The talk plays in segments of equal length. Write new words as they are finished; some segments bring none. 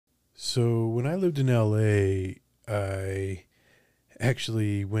So when I lived in LA, I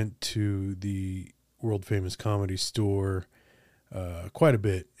actually went to the world famous Comedy Store quite a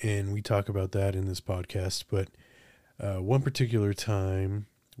bit, and we talk about that in this podcast. But one particular time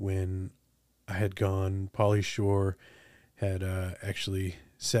when I had gone, Pauly Shore had actually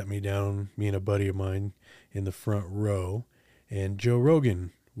sat me down, me and a buddy of mine, in the front row, and Joe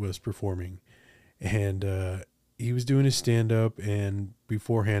Rogan was performing, and he was doing his stand up. And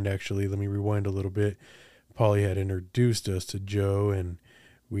beforehand, actually, let me rewind a little bit. Pauly had introduced us to Joe, and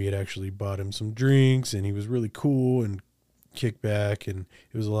we had actually bought him some drinks, and he was really cool and kicked back, and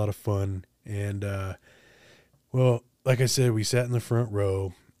it was a lot of fun. And well, like I said, we sat in the front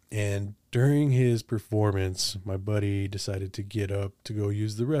row, and during his performance, my buddy decided to get up to go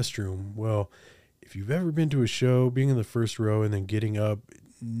use the restroom. Well, if you've ever been to a show, being in the first row and then getting up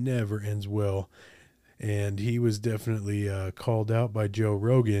never ends well. And he was definitely called out by Joe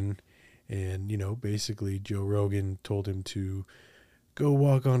Rogan. And, basically Joe Rogan told him to go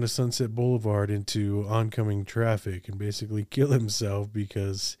walk onto Sunset Boulevard into oncoming traffic and basically kill himself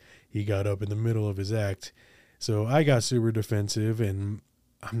because he got up in the middle of his act. So I got super defensive, and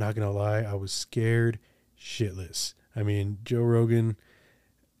I'm not going to lie, I was scared shitless. I mean, Joe Rogan,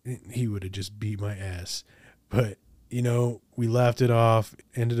 he would have just beat my ass. But, we laughed it off,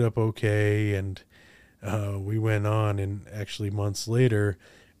 ended up okay, and we went on. And actually months later,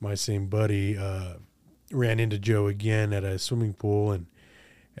 my same buddy ran into Joe again at a swimming pool and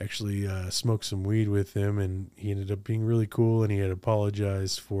actually smoked some weed with him, and he ended up being really cool, and he had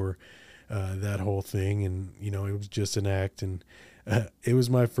apologized for that whole thing. And, it was just an act, and it was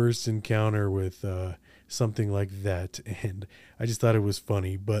my first encounter with something like that, and I just thought it was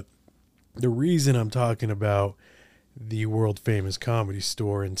funny. But the reason I'm talking about the world famous Comedy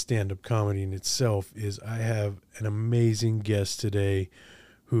Store and stand-up comedy in itself is I have an amazing guest today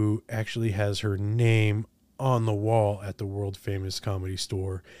who actually has her name on the wall at the world famous Comedy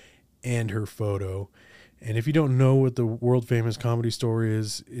Store and her photo. And if you don't know what the world famous Comedy Store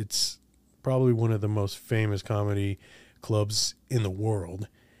is, it's probably one of the most famous comedy clubs in the world.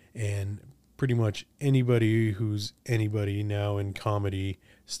 And pretty much anybody who's anybody now in comedy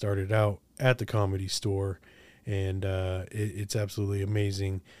started out at the Comedy Store. And it's absolutely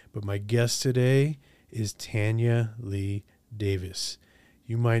amazing. But my guest today is Tanya Lee Davis.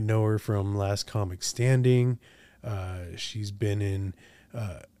 You might know her from Last Comic Standing. She's been in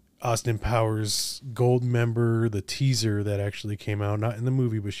Austin Powers Gold Member, the teaser that actually came out, not in the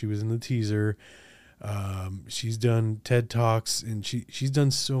movie, but she was in the teaser. She's done TED Talks, and she's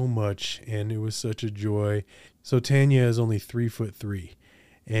done so much, and it was such a joy. So Tanya is only 3'3",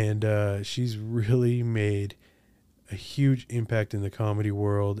 and she's really made a huge impact in the comedy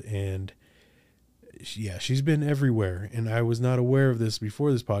world. And she's been everywhere, and I was not aware of this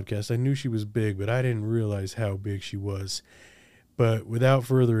before this podcast. I knew she was big, but I didn't realize how big she was. But without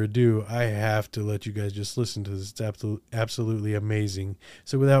further ado, I have to let you guys just listen to this. It's absolutely amazing.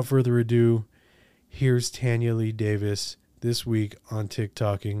 So without further ado, here's Tanya Lee Davis this week on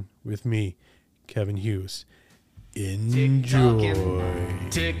TikToking with me, Kevin Hughes. Enjoy.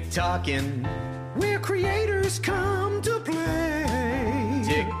 TikToking, where creators come to play.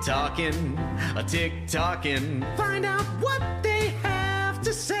 TikToking, find out what they have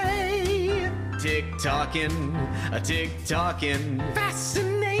to say. TikToking,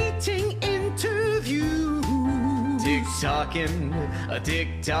 fascinating interview. TikToking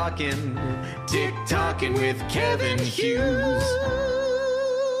with Kevin Hughes.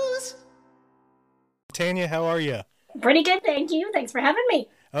 Tanya, how are you? Pretty good, thank you. Thanks for having me.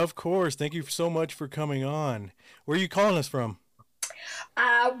 Of course. Thank you so much for coming on. Where are you calling us from?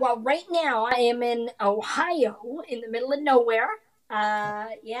 Well, right now I am in Ohio, in the middle of nowhere.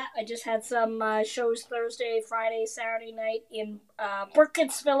 I just had some shows Thursday, Friday, Saturday night in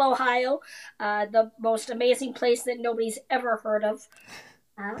Burkittsville, Ohio, the most amazing place that nobody's ever heard of.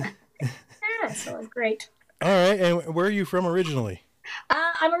 So it's great. All right, and where are you from originally?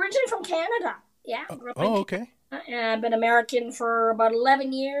 I'm originally from Canada. Yeah. Okay. I've been American for about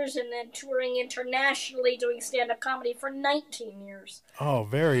 11 years, and then touring internationally doing stand-up comedy for 19 years. Oh,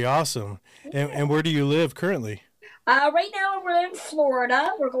 very awesome. Yeah. And where do you live currently? Right now we're in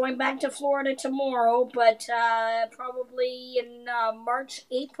Florida. We're going back to Florida tomorrow, but probably in March,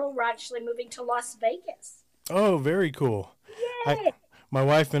 April, we're actually moving to Las Vegas. Oh, very cool. Yay! My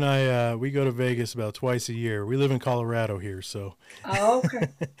wife and I, we go to Vegas about twice a year. We live in Colorado here, so. Oh, okay.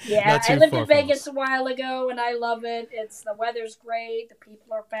 Yeah, I lived in Vegas a while ago, and I love it. The weather's great. The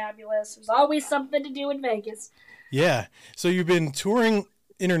people are fabulous. There's always something to do in Vegas. Yeah. So you've been touring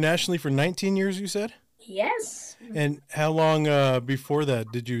internationally for 19 years, you said? Yes. And how long before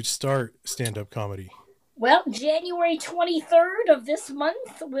that did you start stand-up comedy? Well, January 23rd of this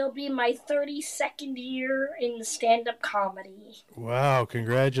month will be my 32nd year in stand-up comedy. Wow,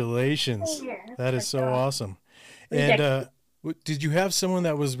 congratulations. Yeah. That is so awesome. And Ridiculous. did you have someone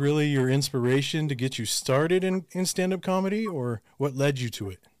that was really your inspiration to get you started in stand-up comedy, or what led you to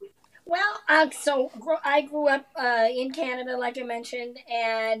it? Well, I grew up in Canada, like I mentioned,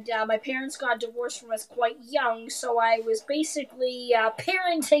 and my parents got divorced when I was quite young. So I was basically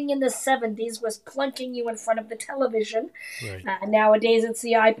parenting in the '70s was plunking you in front of the television. Right. Nowadays, it's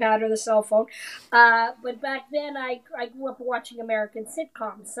the iPad or the cell phone. But back then, I grew up watching American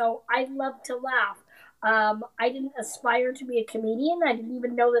sitcoms, so I loved to laugh. I didn't aspire to be a comedian. I didn't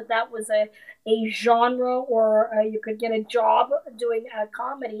even know that that was a genre or you could get a job doing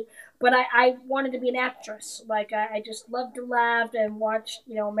comedy. But I wanted to be an actress. Like I just loved to laugh and watch,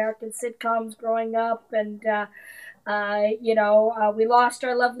 American sitcoms growing up. And we lost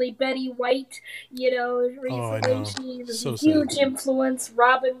our lovely Betty White, Oh, I recently. know. She was a So sad. huge influence.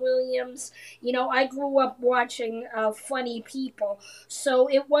 Robin Williams. I grew up watching funny people. So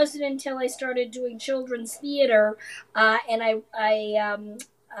it wasn't until I started doing children's theater and I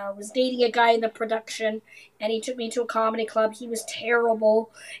was dating a guy in the production, and he took me to a comedy club. He was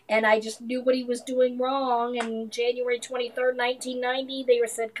terrible, and I just knew what he was doing wrong. And January 23rd, 1990, they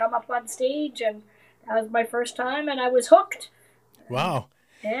said, come up on stage, and that was my first time, and I was hooked. Wow.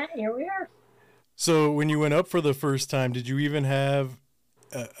 Yeah, here we are. So when you went up for the first time, did you even have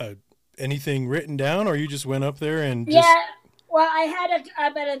anything written down, or you just went up there and just... Yeah, well, I had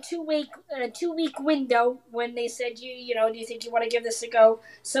about a 2 week window when they said, do you think you want to give this a go?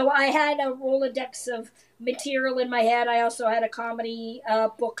 So I had a Rolodex of material in my head. I also had a comedy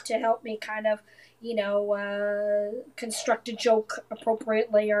book to help me kind of, construct a joke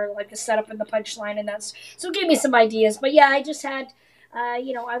appropriately, or like the setup and the punchline, and so it gave me some ideas. But yeah, I just had, I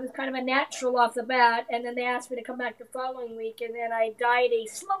was kind of a natural off the bat, and then they asked me to come back the following week, and then I died a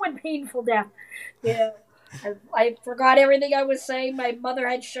slow and painful death. I forgot everything I was saying. My mother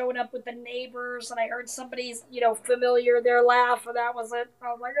had shown up with the neighbors, and I heard somebody's, familiar, their laugh, and that was it.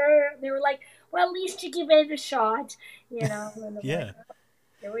 I was like, they were like, well, at least you give it a shot, Yeah. Like,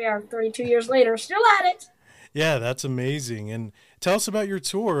 here we are, 32 years later, still at it. Yeah, that's amazing. And tell us about your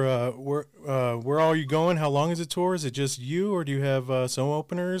tour. Where are you going? How long is the tour? Is it just you, or do you have some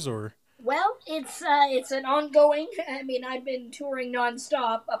openers, or? Well, it's an ongoing. I mean, I've been touring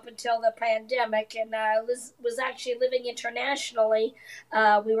nonstop up until the pandemic, and was actually living internationally.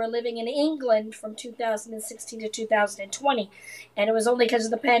 We were living in England from 2016 to 2020, and it was only because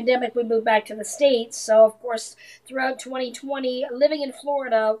of the pandemic we moved back to the States. So, of course, throughout 2020, living in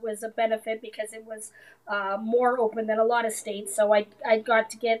Florida was a benefit because it was more open than a lot of states. So I got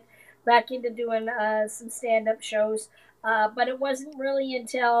to get back into doing some stand-up shows. But it wasn't really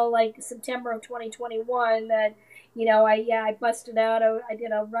until like September of 2021 that, I busted out. I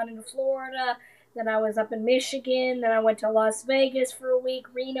did a run in Florida. Then I was up in Michigan. Then I went to Las Vegas for a week,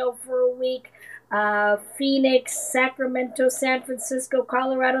 Reno for a week, Phoenix, Sacramento, San Francisco,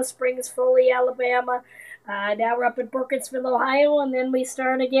 Colorado Springs, Foley, Alabama. Now we're up in Burkittsville, Ohio, and then we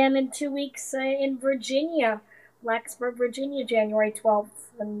start again in 2 weeks in Virginia, Blacksburg, Virginia, January 12th.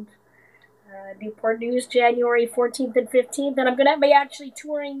 And Newport News, January 14th and 15th. And I'm going to be actually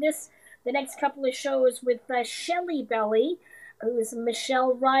touring the next couple of shows with Shelly Belly, who's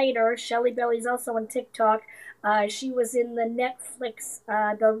Michelle Ryder. Shelly Belly's also on TikTok. She was in the Netflix,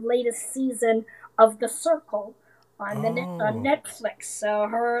 the latest season of The Circle on on Netflix. So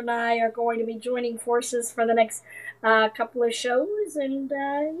her and I are going to be joining forces for the next couple of shows. And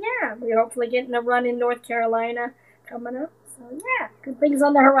we're hopefully getting a run in North Carolina coming up. So yeah, good things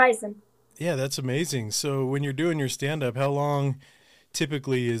on the horizon. Yeah, that's amazing. So when you're doing your stand-up, how long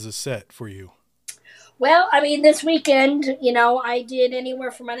typically is a set for you? Well, I mean, this weekend, I did anywhere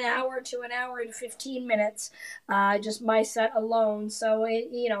from an hour to an hour and 15 minutes, just my set alone. So,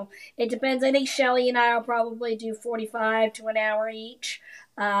 it depends. I think Shelly and I will probably do 45 to an hour each.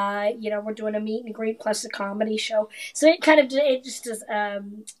 We're doing a meet and greet plus a comedy show. So it just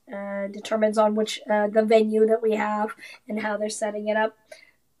determines on which, the venue that we have and how they're setting it up.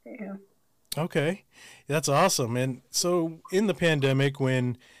 Yeah. Okay, that's awesome. And so in the pandemic,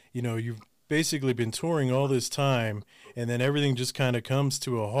 when, you've basically been touring all this time and then everything just kind of comes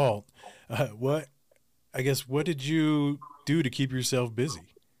to a halt, what did you do to keep yourself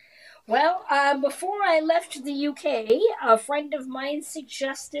busy? Well, before I left the UK, a friend of mine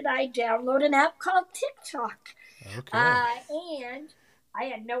suggested I download an app called TikTok. Okay. And I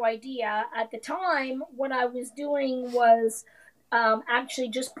had no idea. At the time, what I was doing was actually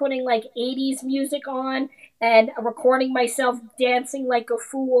just putting like 80s music on and recording myself dancing like a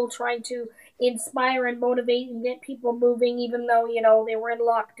fool, trying to inspire and motivate and get people moving, even though, they were in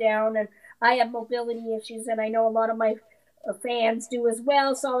lockdown and I have mobility issues, and I know a lot of my fans do as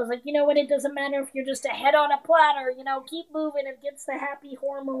well. So I was like, you know what? It doesn't matter if you're just a head on a platter. Keep moving. It gets the happy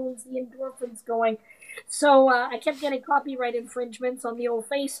hormones, the endorphins going. So I kept getting copyright infringements on the old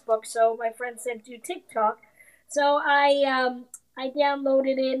Facebook. So my friend said, do TikTok. So I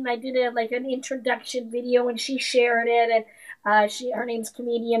downloaded it and I did an introduction video, and she shared it. And her name's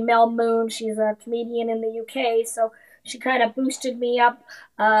comedian Mel Moon. She's a comedian in the UK. So she kind of boosted me up.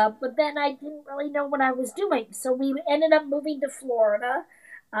 But then I didn't really know what I was doing. So we ended up moving to Florida.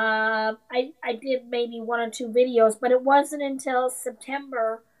 I did maybe 1 or 2 videos, but it wasn't until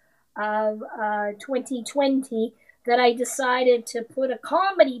September of 2020 that I decided to put a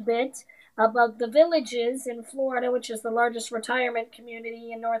comedy bit about the Villages in Florida, which is the largest retirement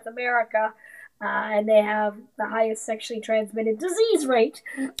community in North America. And they have the highest sexually transmitted disease rate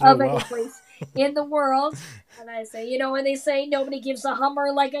of any place in the world. And I say, when they say nobody gives a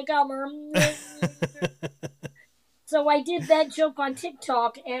Hummer like a gummer. So I did that joke on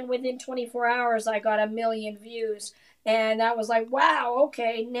TikTok, and within 24 hours, I got 1 million views. And I was like, wow,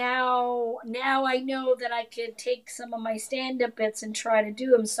 okay, now I know that I could take some of my stand-up bits and try to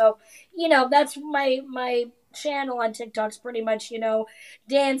do them. So, that's my channel on TikTok's pretty much,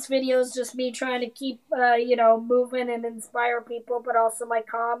 dance videos, just me trying to keep, moving and inspire people, but also my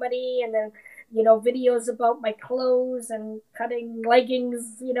comedy, and then, videos about my clothes and cutting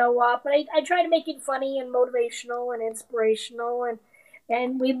leggings, up. But I try to make it funny and motivational and inspirational.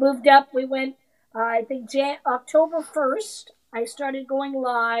 And we moved up. We went, I think, October 1st, I started going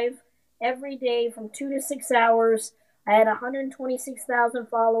live every day from 2 to 6 hours. I had 126,000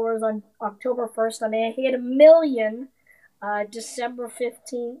 followers on October 1st, and I hit 1 million December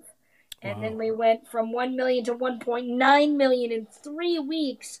 15th. And then we went from 1 million to 1.9 million in 3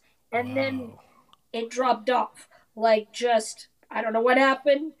 weeks. And then it dropped off. I don't know what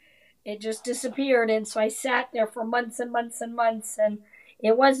happened. It just disappeared. And so I sat there for months and months and months. And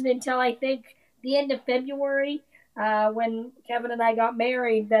it wasn't until I think the end of February, when Kevin and I got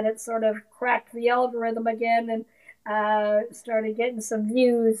married, that it sort of cracked the algorithm again and started getting some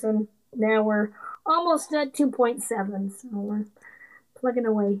views. And now we're almost at 2.7. So we're plugging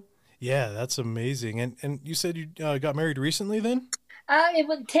away. Yeah, that's amazing. And you said you got married recently then? It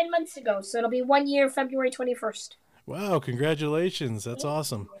was 10 months ago, so it'll be 1 year, February 21st. Wow, congratulations. That's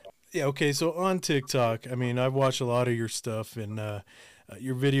awesome. Yeah, okay, so on TikTok, I mean, I've watched a lot of your stuff, and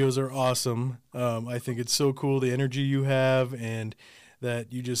your videos are awesome. I think it's so cool, the energy you have, and that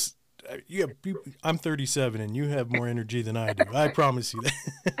I'm 37, and you have more energy than I do. I promise you that.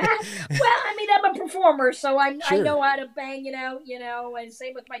 Well, I mean, I'm a performer, so I know how to bang it out, and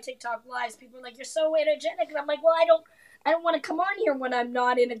same with my TikTok lives. People are like, you're so energetic, and I'm like, well, I don't want to come on here when I'm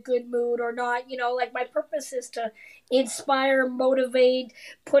not in a good mood or not, my purpose is to inspire, motivate,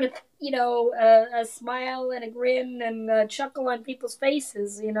 put a smile and a grin and a chuckle on people's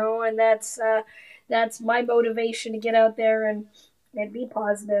faces, and that's my motivation to get out there and be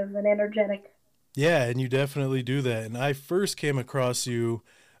positive and energetic. Yeah, and you definitely do that. And I first came across you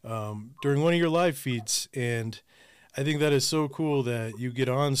during one of your live feeds, and I think that is so cool that you get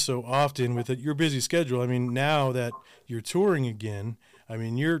on so often with your busy schedule. I mean, now that you're touring again,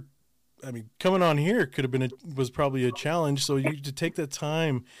 coming on here was probably a challenge. So you to take the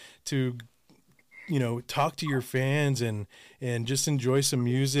time to, talk to your fans and just enjoy some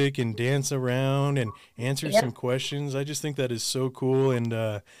music and dance around and answer some questions. I just think that is so cool.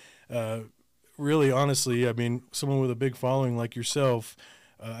 And really, honestly, someone with a big following like yourself,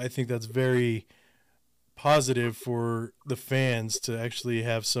 I think that's very positive for the fans to actually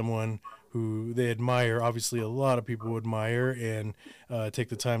have someone who they admire. Obviously, a lot of people admire, and take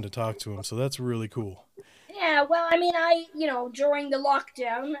the time to talk to them. So that's really cool. Yeah, well, during the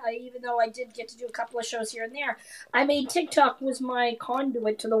lockdown, even though I did get to do a couple of shows here and there, TikTok was my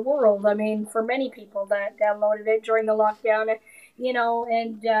conduit to the world. For many people that downloaded it during the lockdown,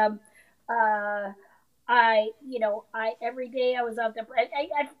 I every day I was out there.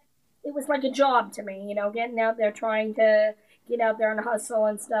 It was like a job to me, getting out there, trying to get out there and hustle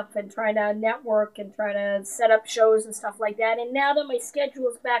and stuff, and trying to network and try to set up shows and stuff like that. And now that my schedule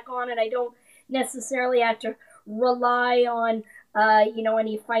is back on and I don't necessarily have to rely on,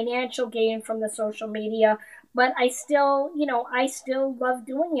 any financial gain from the social media, but I still love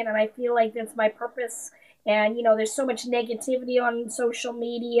doing it, and I feel like that's my purpose And, there's so much negativity on social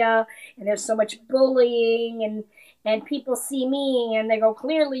media, and there's so much bullying, and people see me and they go,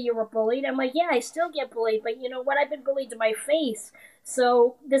 clearly you were bullied. I'm like, yeah, I still get bullied, but you know what? I've been bullied to my face.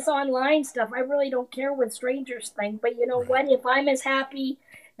 So this online stuff, I really don't care what strangers think. But you know what? If I'm as happy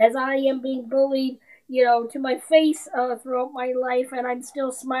as I am being bullied, to my face throughout my life, and I'm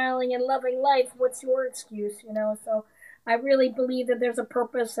still smiling and loving life, what's your excuse? So I really believe that there's a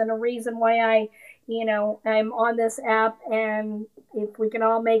purpose and a reason why I'm on this app, and if we can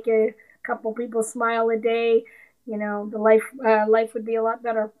all make a couple people smile a day, the life would be a lot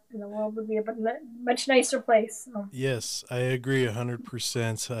better, and the world would be a much nicer place. So. Yes, I agree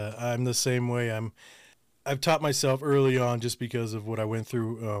 100%. I'm the same way. I've taught myself early on, just because of what I went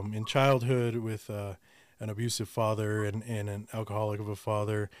through in childhood with an abusive father and an alcoholic of a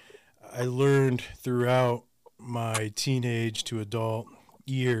father. I learned throughout my teenage to adult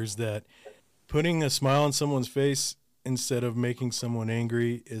years that putting a smile on someone's face instead of making someone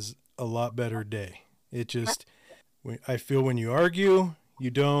angry is a lot better day. I feel when you argue,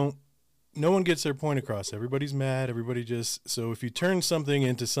 no one gets their point across. Everybody's mad. So if you turn something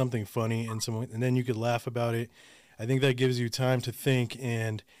into something funny and then you could laugh about it, I think that gives you time to think,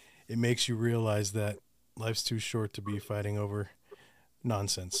 and it makes you realize that life's too short to be fighting over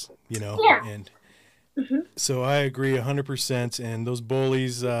nonsense, Yeah. And so I agree 100%. And those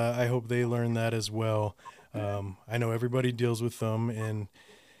bullies, I hope they learn that as well. I know everybody deals with them, and,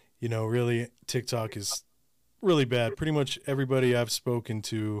 really TikTok is really bad. Pretty much everybody I've spoken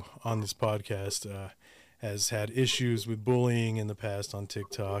to on this podcast has had issues with bullying in the past on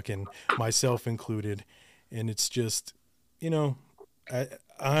TikTok, and myself included. And it's just,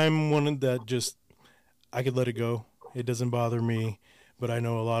 I'm one that I could let it go. It doesn't bother me, but I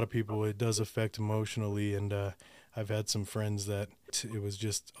know a lot of people it does affect emotionally, and I've had some friends that it was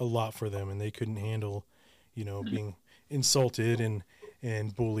just a lot for them, and they couldn't handle, being insulted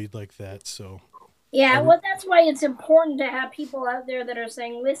and bullied like that. So. Yeah, well, that's why it's important to have people out there that are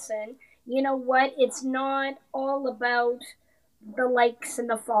saying, listen, you know what? It's not all about the likes and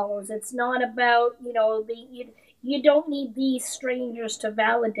the follows. It's not about, you don't need these strangers to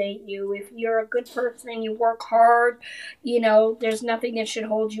validate you. If you're a good person and you work hard, there's nothing that should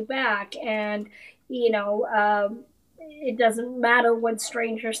hold you back. And, it doesn't matter what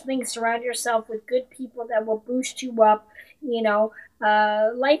strangers think. Surround yourself with good people that will boost you up.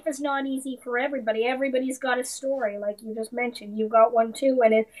 Life is not easy for everybody. Everybody's got a story, like you just mentioned. You've got one too,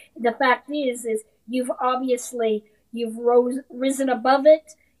 and the fact is you've risen above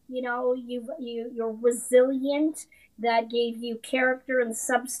it. You're resilient. That gave you character and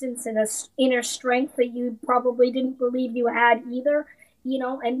substance and a inner strength that you probably didn't believe you had either.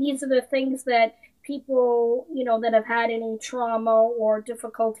 And these are the things that people, that have had any trauma or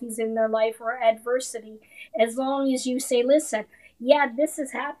difficulties in their life or adversity, as long as you say, listen, yeah, this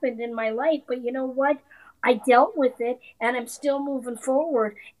has happened in my life, but you know what? I dealt with it, and I'm still moving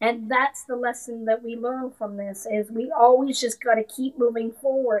forward. And that's the lesson that we learn from this, is we always just got to keep moving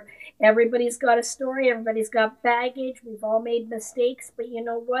forward. Everybody's got a story. Everybody's got baggage. We've all made mistakes, but you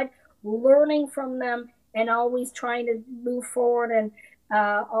know what? Learning from them and always trying to move forward and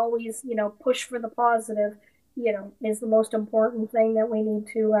always, push for the positive, is the most important thing that we need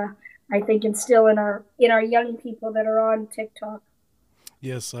to, I think, instill in our young people that are on TikTok.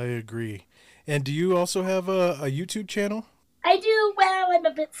 Yes, I agree. And do you also have a YouTube channel? I do. Well, I'm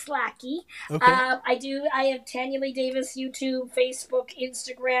a bit slacky. Okay. I have Tanya Lee Davis, YouTube, Facebook,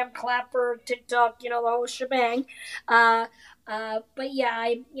 Instagram, Clapper, TikTok, the whole shebang. But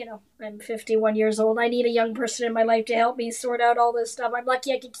yeah, I'm 51 years old. I need a young person in my life to help me sort out all this stuff. I'm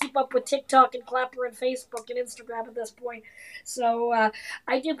lucky I can keep up with TikTok and Clapper and Facebook and Instagram at this point. So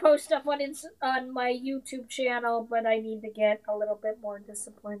I do post stuff on my YouTube channel, but I need to get a little bit more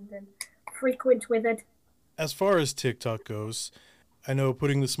disciplined and frequent with it. As far as TikTok goes, I know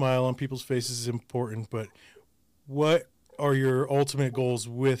putting the smile on people's faces is important, but what are your ultimate goals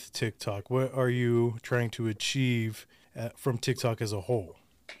with TikTok? What are you trying to achieve from TikTok as a whole?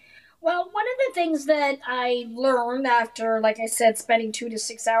 Well, one of the things that I learned after, like I said, spending 2 to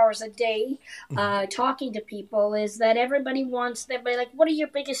 6 hours a day talking to people is that everybody wants them. Like, what are your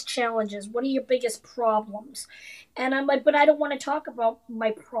biggest challenges? What are your biggest problems? And I'm like, but I don't want to talk about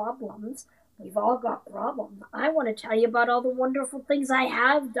my problems. We've all got problems. I want to tell you about all the wonderful things I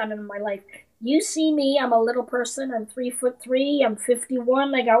have done in my life. You see me, I'm a little person. I'm 3'3". I'm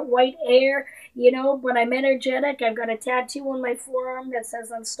 51. I got white hair, but I'm energetic. I've got a tattoo on my forearm that says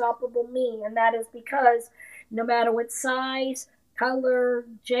Unstoppable Me. And that is because no matter what size, color,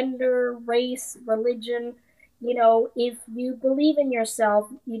 gender, race, religion, if you believe in yourself,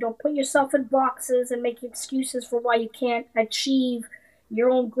 you don't put yourself in boxes and make excuses for why you can't achieve your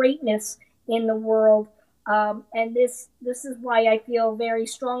own greatness in the world. And this is why I feel very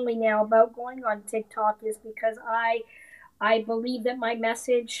strongly now about going on TikTok, is because I believe that my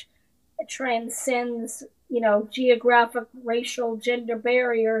message transcends, geographic, racial, gender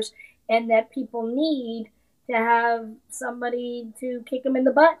barriers, and that people need to have somebody to kick them in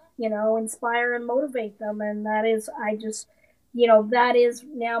the butt, inspire and motivate them. And that is, that is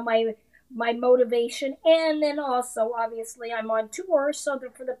now my motivation. And then also, obviously, I'm on tour, so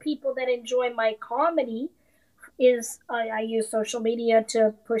that for the people that enjoy my comedy, is I use social media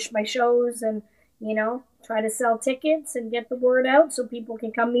to push my shows and try to sell tickets and get the word out so people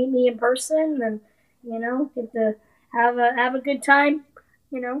can come meet me in person and get to have a good time,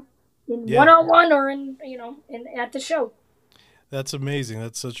 in Yeah. one-on-one or in at the show. That's amazing.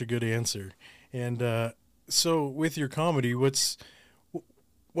 That's such a good answer. And so, with your comedy, what's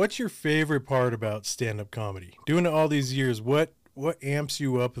your favorite part about stand-up comedy? Doing it all these years, what amps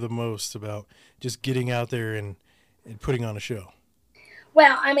you up the most about just getting out there and putting on a show?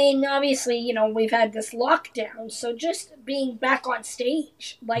 Well, I mean, obviously, we've had this lockdown, so just being back on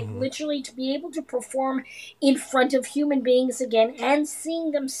stage, like Mm-hmm. literally to be able to perform in front of human beings again and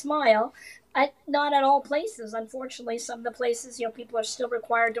seeing them smile. Not at all places, unfortunately. Some of the places, people are still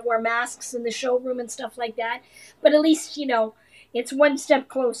required to wear masks in the showroom and stuff like that. But at least, it's one step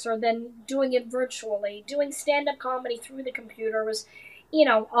closer than doing it virtually. Doing stand-up comedy through the computer was,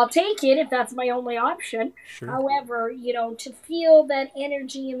 I'll take it if that's my only option. Sure. However, to feel that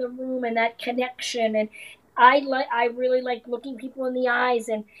energy in the room and that connection, and I really like looking people in the eyes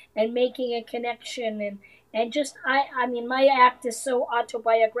and making a connection, and just I mean, my act is so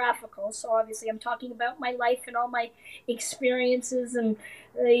autobiographical, so obviously I'm talking about my life and all my experiences and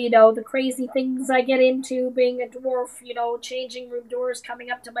the crazy things I get into being a dwarf, changing room doors coming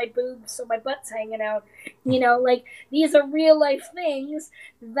up to my boobs so my butt's hanging out, like these are real life things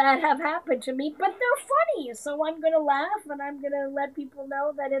that have happened to me, but they're funny, so I'm gonna laugh and I'm gonna let people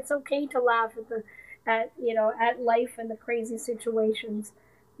know that it's okay to laugh at life and the crazy situations.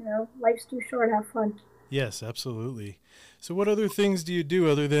 Life's too short. Have fun. Yes, absolutely. So, what other things do you do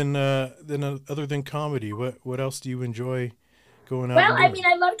other than comedy? What else do you enjoy going out Well, and I doing? mean,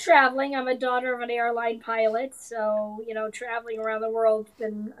 I love traveling. I'm a daughter of an airline pilot, so traveling around the world's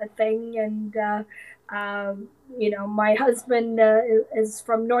been a thing. And my husband is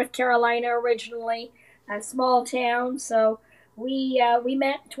from North Carolina originally, a small town. So we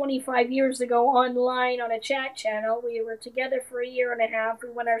met 25 years ago online on a chat channel. We were together for a year and a half. We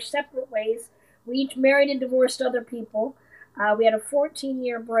went our separate ways. We each married and divorced other people. We had a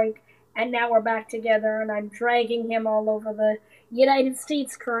 14-year break, and now we're back together. And I'm dragging him all over the United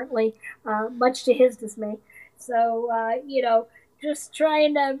States currently, much to his dismay. So, just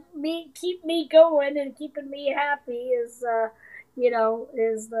trying to keep me going and keeping me happy is the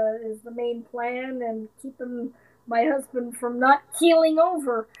main plan, and keeping my husband from not keeling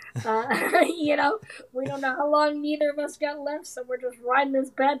over. We don't know how long neither of us got left, so we're just riding this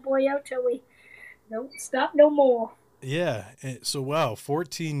bad boy out till we don't stop no more. Yeah. So, wow,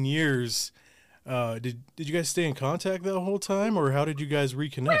 14 years. Did you guys stay in contact the whole time, or how did you guys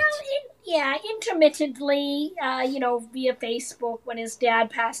reconnect? Yeah, intermittently, via Facebook. When his dad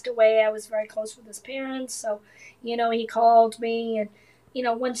passed away, I was very close with his parents, so, he called me, and,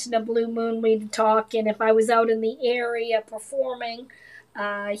 once in a blue moon we'd talk, and if I was out in the area performing,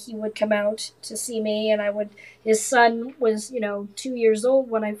 he would come out to see me, and his son was, 2 years old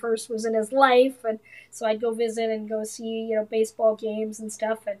when I first was in his life, and so I'd go visit and go see, baseball games and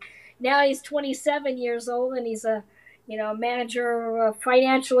stuff, and now he's 27 years old, and he's a manager of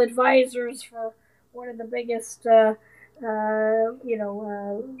financial advisors for one of the biggest,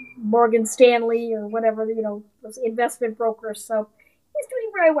 Morgan Stanley or whatever, those investment brokers. So he's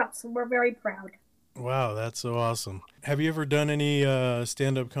doing very well. So we're very proud. Wow, that's so awesome. Have you ever done any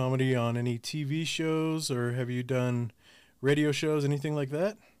stand-up comedy on any TV shows, or have you done radio shows, anything like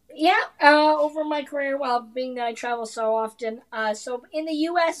that? Yeah, over my career, well, being that I travel so often, so in the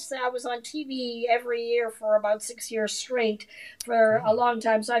U.S., I was on TV every year for about 6 years straight for a long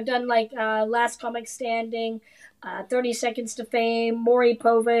time. So I've done like Last Comic Standing, 30 Seconds to Fame, Maury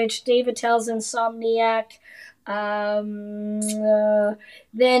Povich, Dave Attell's Insomniac.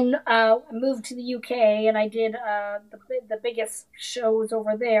 Then I moved to the UK and I did the biggest shows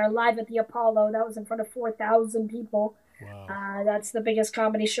over there, Live at the Apollo. That was in front of 4,000 people. Wow. That's the biggest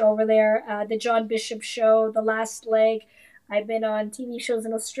comedy show over there. The John Bishop Show, The Last Leg. I've been on TV shows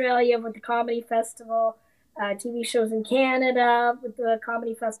in Australia with the Comedy Festival, TV shows in Canada with the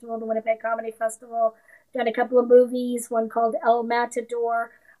Comedy Festival, the Winnipeg Comedy Festival, done a couple of movies, one called El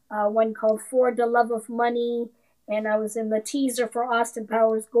Matador, one called For the Love of Money, and I was in the teaser for Austin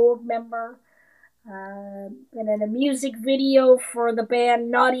Powers Goldmember. Been in a music video for the band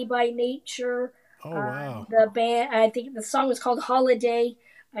Naughty by Nature. Oh, wow. The band, I think the song was called Holiday.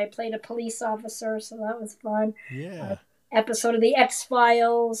 I played a police officer, so that was fun. Yeah. Episode of the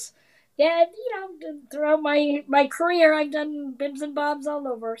X-Files. Yeah, throughout my career, I've done bibs and bobs all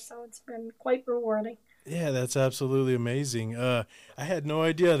over, so it's been quite rewarding. Yeah, that's absolutely amazing. I had no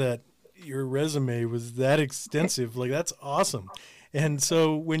idea that your resume was that extensive. Like, that's awesome. And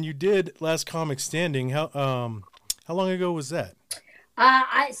so when you did Last Comic Standing, how long ago was that?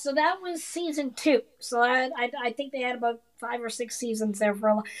 So that was season 2. So I think they had about 5 or 6 seasons there for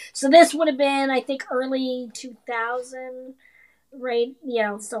a long. So this would have been, I think, early 2000, right?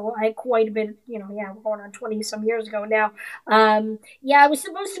 So I had quite a bit. We're going on 20 some years ago now. I was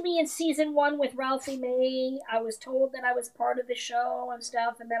supposed to be in season 1 with Ralphie May. I was told that I was part of the show and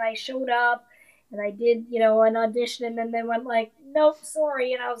stuff, and then I showed up and I did, an audition, and then went like, nope,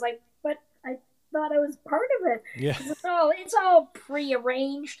 sorry, and I was like, but I thought I was part of it. Yeah. It's all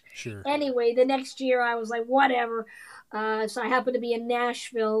prearranged. Sure. Anyway, the next year I was like, whatever. So I happened to be in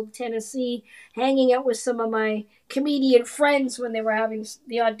Nashville, Tennessee, hanging out with some of my comedian friends when they were having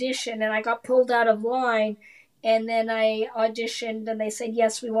the audition, and I got pulled out of line. And then I auditioned, and they said,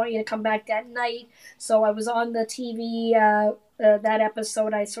 yes, we want you to come back that night. So I was on the TV that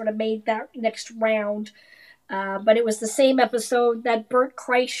episode. I sort of made that next round. But it was the same episode that Bert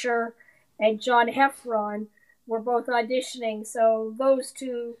Kreischer and John Heffron were both auditioning. So those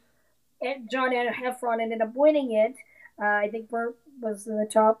two, John and Heffron, ended up winning it. I think Bert was in the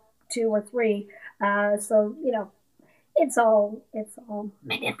top 2 or 3. So, it's all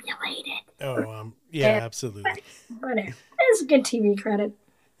manipulated. Oh, yeah, absolutely. But it's a good TV credit.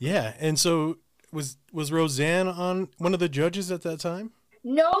 Yeah, and so was Roseanne on one of the judges at that time?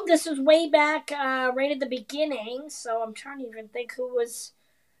 No, this was way back, right at the beginning. So I'm trying to even think who was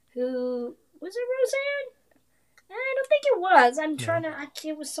it Roseanne? I don't think it was. I'm trying to.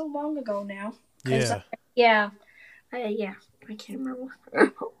 It was so long ago now. Yeah. I can't remember.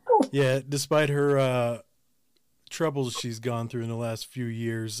 Yeah, despite her troubles she's gone through in the last few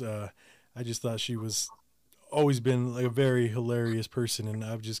years, I just thought she was always been like a very hilarious person, and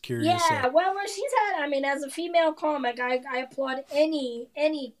I'm just curious. Yeah, well, she's had. I mean, as a female comic, I applaud any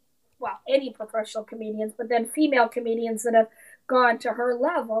professional comedians, but then female comedians that have gone to her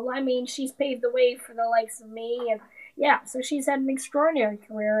level. I mean, she's paved the way for the likes of me, and so she's had an extraordinary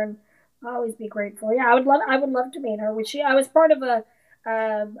career, and I'll always be grateful. Yeah, I would love to meet her. I was part of a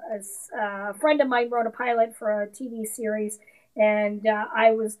friend of mine wrote a pilot for a TV series, and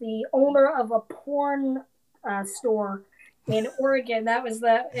I was the owner of a porn store in Oregon. That was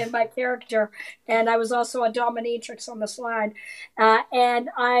in my character, and I was also a dominatrix on the slide. And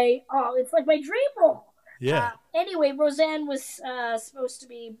it's like my dream role. Yeah. Anyway, Roseanne was supposed to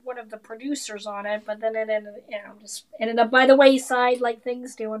be one of the producers on it, but then it ended up by the wayside, like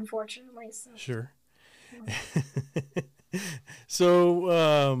things do, unfortunately. So. Sure.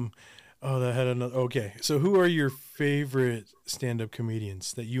 So, that had another. Okay, so who are your favorite stand-up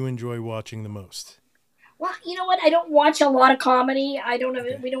comedians that you enjoy watching the most? Well, you know what? I don't watch a lot of comedy.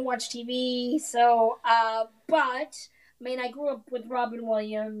 We don't watch TV. So, but I mean, I grew up with Robin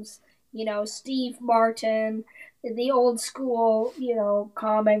Williams. Steve Martin, the old school,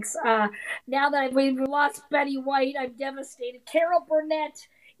 comics. Now that we've lost Betty White, I'm devastated. Carol Burnett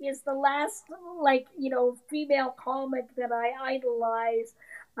is the last, female comic that I idolize,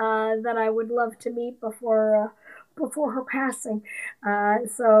 that I would love to meet before her passing.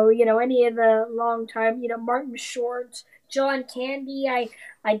 So, any of the long time, Martin Short, John Candy.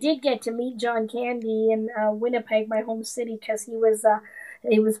 I did get to meet John Candy in Winnipeg, my home city, because he was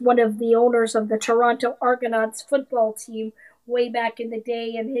one of the owners of the Toronto Argonauts football team way back in the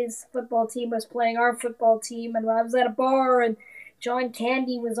day, and his football team was playing our football team, and I was at a bar, and John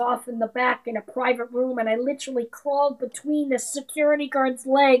Candy was off in the back in a private room, and I literally crawled between the security guard's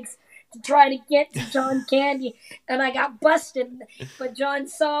legs to try to get to John Candy, and I got busted, but John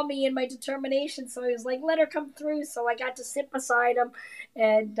saw me and my determination, so he was like, let her come through, so I got to sit beside him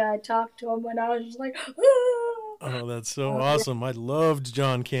and talk to him, and I was just like, oh, that's so awesome. I loved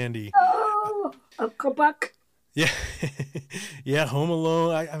John Candy. Oh, Uncle Buck. Yeah. Yeah, Home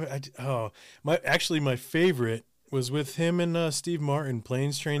Alone. My favorite was with him and Steve Martin,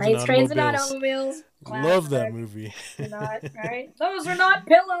 Planes, Trains, and Automobiles. Classic. Love that movie. Not, right? Those are not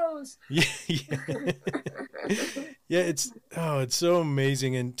pillows. Yeah. Yeah, it's so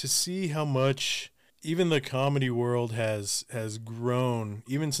amazing, and to see how much even the comedy world has grown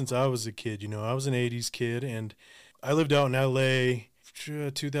even since I was a kid. You know, I was an 80s kid and I lived out in LA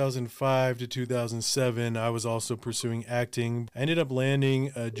 2005 to 2007. I was also pursuing acting. I ended up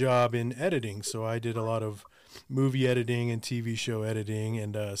landing a job in editing, so I did a lot of movie editing and TV show editing,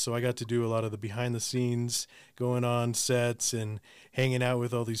 and so I got to do a lot of the behind the scenes, going on sets and hanging out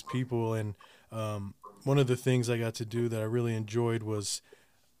with all these people. And one of the things I got to do that I really enjoyed was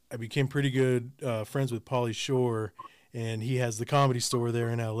I became pretty good friends with Pauly Shore, and he has the Comedy Store there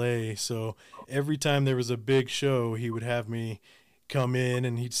in LA. So every time there was a big show, he would have me come in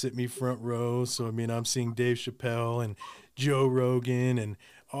and he'd sit me front row. So I mean, I'm seeing Dave Chappelle and Joe Rogan and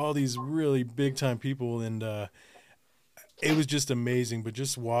all these really big time people, and it was just amazing. But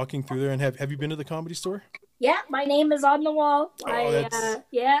just walking through there, and have you been to the Comedy Store? Yeah, my name is on the wall. Oh,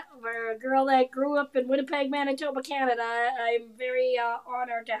 For a girl that grew up in Winnipeg, Manitoba, Canada, I'm very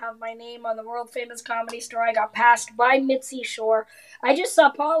honored to have my name on the world famous Comedy Store. I got passed by Mitzi Shore. I just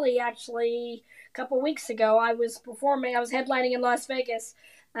saw Pauly actually a couple weeks ago. I was headlining in Las Vegas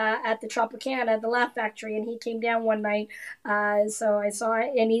at the Tropicana, the Laugh Factory, and he came down one night. So I saw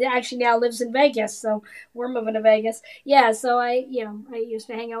it, and he actually now lives in Vegas, so we're moving to Vegas. Yeah, so I used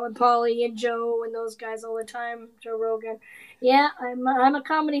to hang out with Pauly and Joe and those guys all the time, Joe Rogan. Yeah, I'm a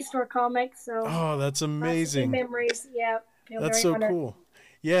Comedy Store comic, so. Oh, that's amazing. Memories, yeah. That's so cool.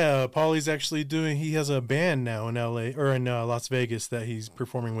 Yeah, Pauly's actually he has a band now in LA, or in Las Vegas, that he's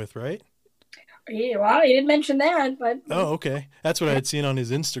performing with, right? Yeah, well, he didn't mention that, but. Oh, okay. That's what I had seen on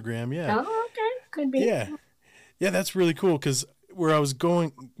his Instagram. Yeah. Oh, okay. Could be. Yeah, that's really cool. Because where I was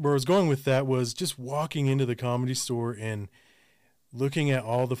going with that was just walking into the Comedy Store and looking at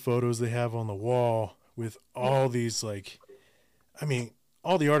all the photos they have on the wall with all these, like, I mean,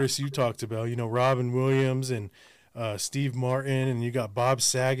 all the artists you talked about. You know, Robin Williams and Steve Martin, and you got Bob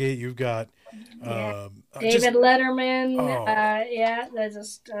Saget. You've got David Letterman.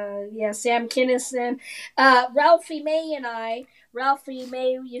 Sam Kinison. Ralphie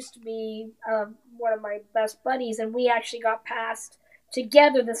May used to be one of my best buddies, and we actually got passed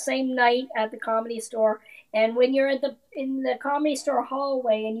together the same night at the Comedy Store. And when you're in the Comedy Store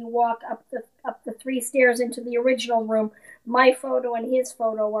hallway and you walk up the 3 stairs into the original room, my photo and his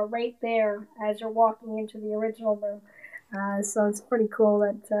photo are right there as you're walking into the original room. So it's pretty cool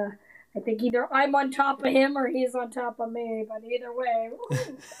that I think either I'm on top of him or he's on top of me, but either way.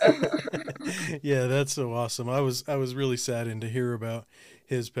 Yeah, that's so awesome. I was really saddened to hear about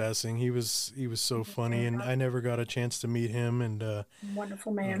his passing. He was so funny, and I never got a chance to meet him. And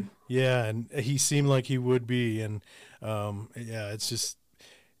wonderful man. Yeah, and he seemed like he would be. And it's just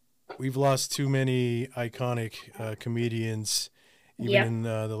we've lost too many iconic comedians, even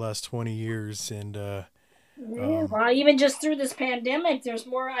in the last 20 years, and. Well, even just through this pandemic,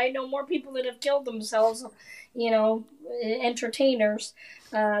 I know more people that have killed themselves, entertainers.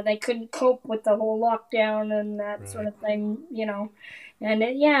 They couldn't cope with the whole lockdown and that sort of thing, and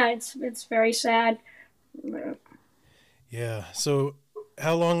it's very sad. Yeah. So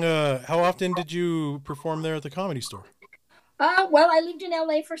how often did you perform there at the Comedy Store? Well, I lived in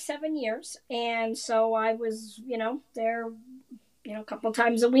LA for 7 years, and so I was, there a couple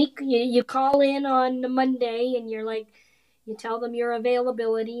times a week. You call in on the Monday and you tell them your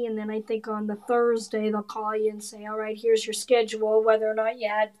availability, and then I think on the Thursday they'll call you and say, all right, here's your schedule, whether or not you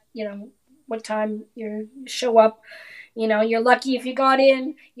had, what time you show up. You're lucky if you got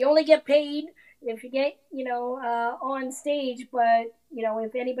in. You only get paid if you get, on stage, but,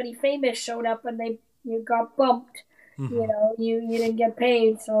 if anybody famous showed up and you got bumped, you didn't get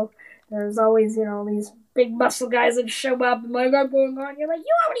paid. So there's always, these big muscle guys that show up and like, I'm going on. You're like,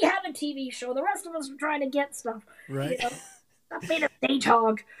 you already have a TV show. The rest of us are trying to get stuff. Right. Stop being a stage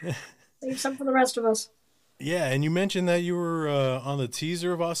hog. Save some for the rest of us. Yeah, and you mentioned that you were on the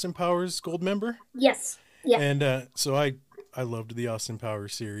teaser of Austin Powers Gold Member? Yes. Yeah. And so I loved the Austin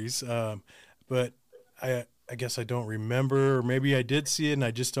Powers series, but I guess I don't remember, or maybe I did see it and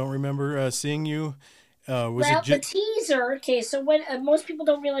I just don't remember seeing you. The teaser, okay, so what most people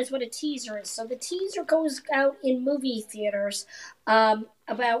don't realize what a teaser is. So the teaser goes out in movie theaters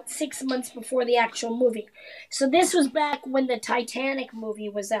about 6 months before the actual movie. So this was back when the Titanic movie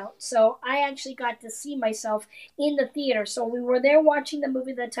was out. So I actually got to see myself in the theater. So we were there watching the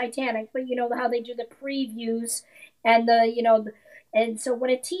movie The Titanic, but you know how they do the previews and and so what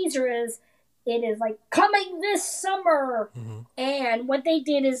a teaser is, it is like coming this summer. Mm-hmm. And what they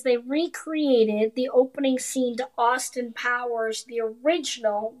did is they recreated the opening scene to Austin Powers, the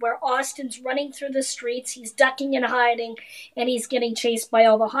original, where Austin's running through the streets, he's ducking and hiding, and he's getting chased by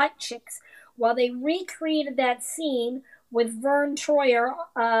all the hot chicks. Well, they recreated that scene with Vern Troyer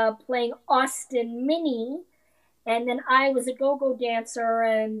playing Austin Minnie. And then I was a go-go dancer,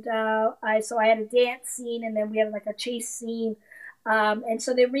 and I had a dance scene, and then we had like a chase scene. And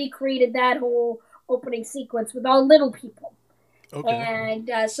so they recreated that whole opening sequence with all little people. Okay.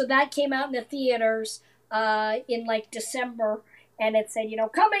 And so that came out in the theaters in like December, and it said,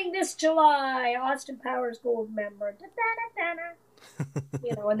 coming this July, Austin Powers Gold member.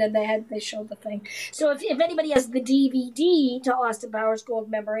 And then they showed the thing. So if anybody has the DVD to Austin Powers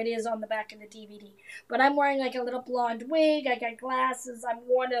Gold member, it is on the back of the DVD. But I'm wearing like a little blonde wig. I got glasses. I'm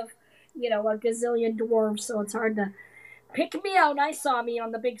one of, a gazillion dwarves, so it's hard to pick me out. I saw me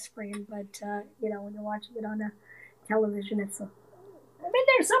on the big screen, but when you're watching it on the television, I'm in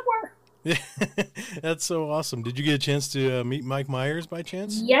there somewhere. Yeah, that's so awesome. Did you get a chance to meet Mike Myers by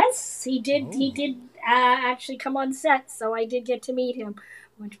chance? Yes, he did. Oh. He did actually come on set, so I did get to meet him,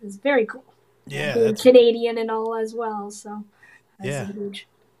 which was very cool. Yeah, being Canadian and all as well. So that's huge.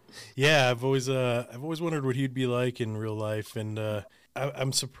 Yeah, I've always wondered what he'd be like in real life, and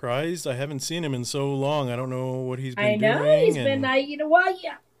I'm surprised I haven't seen him in so long. I don't know what he's been doing. I know he's been.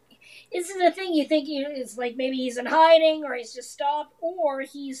 Yeah. This is the thing. You think it's like maybe he's in hiding, or he's just stopped, or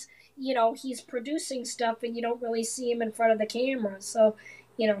he's producing stuff, and you don't really see him in front of the camera. So,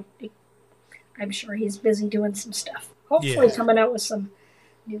 I'm sure he's busy doing some stuff. Hopefully, coming out with some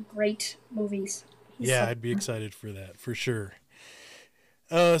new great movies. I'd be excited for that for sure.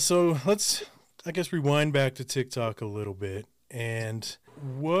 So let's, I guess, rewind back to TikTok a little bit. And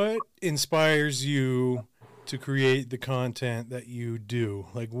what inspires you to create the content that you do?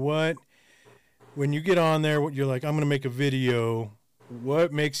 Like when you get on there, you're like, I'm going to make a video.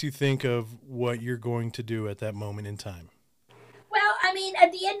 What makes you think of what you're going to do at that moment in time? Well, I mean,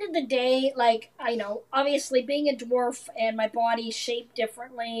 at the end of the day, like, obviously being a dwarf and my body's shaped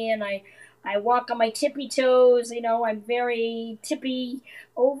differently, and I walk on my tippy toes, I'm very tippy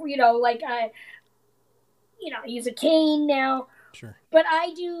over, I use a cane now. Sure. But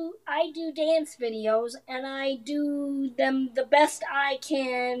I do dance videos, and I do them the best I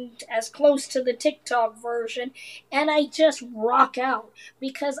can, as close to the TikTok version, and I just rock out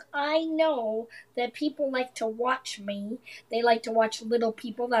because I know that people like to watch me. They like to watch little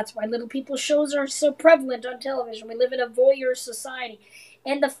people. That's why little people shows are so prevalent on television. We live in a voyeur society.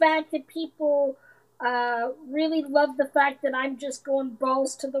 And the fact that people really love the fact that I'm just going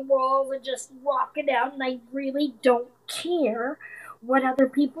balls to the walls and just rocking out, and I really don't care what other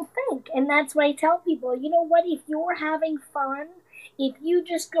people think. And that's why I tell people, you know what, if you're having fun, if you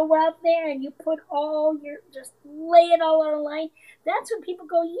just go out there and you put just lay it all on the line, that's when people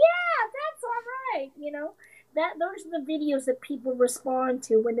go, yeah, that's all right, those are the videos that people respond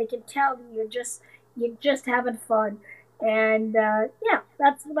to when they can tell you're just having fun. And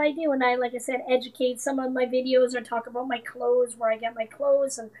that's what I do. And I, like I said, educate. Some of my videos or talk about my clothes, where I get my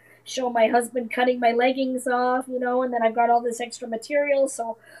clothes, and show my husband cutting my leggings off, and then I've got all this extra material,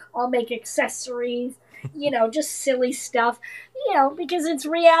 so I'll make accessories, just silly stuff, because it's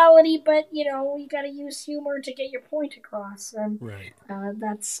reality, but, you got to use humor to get your point across. And right.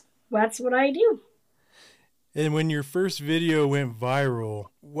 That's what I do. And when your first video went viral,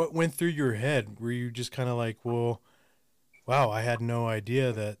 what went through your head? Were you just kind of like, well, wow, I had no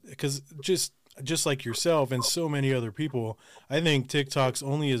idea that, because just like yourself and so many other people, I think TikTok's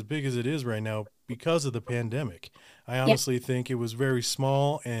only as big as it is right now because of the pandemic. I honestly think it was very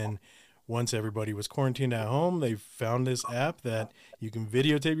small, and once everybody was quarantined at home, they found this app that you can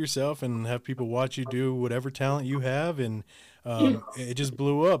videotape yourself and have people watch you do whatever talent you have, and it just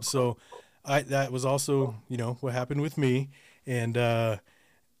blew up. So that was also, what happened with me. And I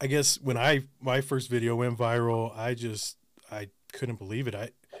guess when my first video went viral, I couldn't believe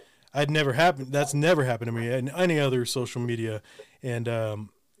it. That's never happened to me in any other social media. And,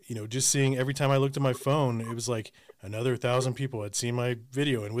 just seeing every time I looked at my phone, it was like another 1,000 people had seen my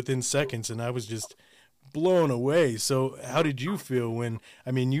video, and within seconds, and I was just blown away. So how did you feel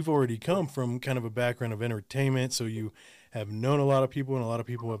you've already come from kind of a background of entertainment, so you have known a lot of people, and a lot of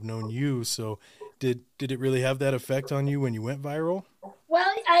people have known you. So did it really have that effect on you when you went viral?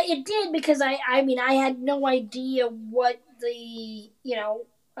 Well, it did, because I had no idea what the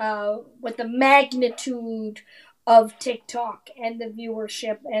magnitude of TikTok and the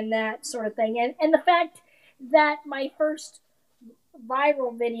viewership and that sort of thing. And the fact that my first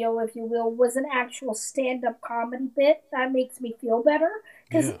viral video, if you will, was an actual stand-up comedy bit, that makes me feel better.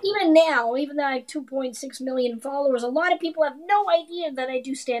 Because even now, even though I have 2.6 million followers, a lot of people have no idea that I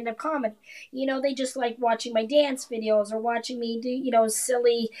do stand-up comedy. They just like watching my dance videos or watching me do,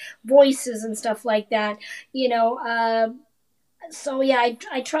 silly voices and stuff like that. So yeah,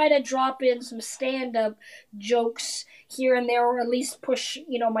 I try to drop in some stand-up jokes here and there, or at least push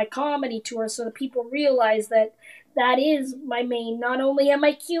my comedy tour so that people realize that that is my main. Not only am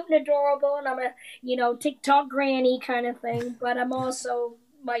I cute and adorable, and I'm a TikTok granny kind of thing, but I'm also,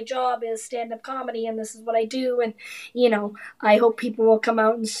 my job is stand-up comedy, and this is what I do. And I hope people will come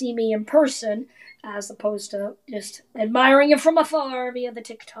out and see me in person as opposed to just admiring it from afar via the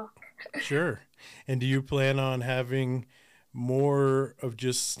TikTok. Sure. And do you plan on having more of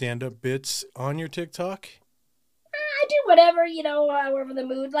just stand-up bits on your TikTok? I do whatever, however the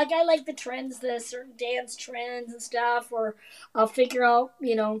mood. Like, I like the trends, the certain dance trends and stuff, or I'll figure out,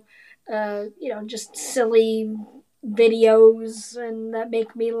 just silly videos and that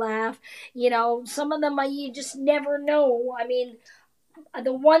make me laugh. Some of them you just never know. I mean,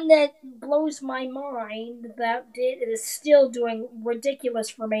 the one that blows my mind that is still doing ridiculous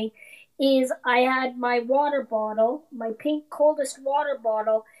for me is I had my water bottle, my pink coldest water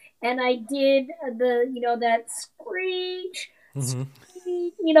bottle, and I did that screech, Mm-hmm.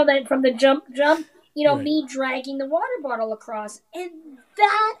 that from the jump, Right. me dragging the water bottle across, and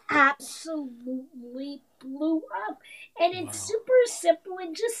that absolutely blew up. And it's Wow. super simple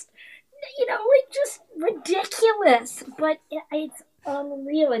and just, just ridiculous, but it's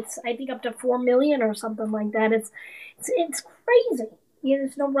unreal. It's, I think, up to 4 million or something like that. It's crazy.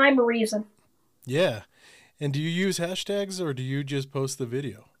 There's no rhyme or reason. Yeah. And do you use hashtags or do you just post the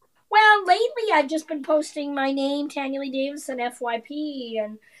video? Well, lately I've just been posting my name, Tanya Lee Davison, FYP,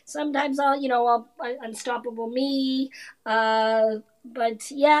 and sometimes I'll Unstoppable Me. But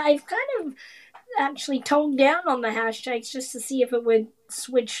yeah, I've kind of actually toned down on the hashtags just to see if it would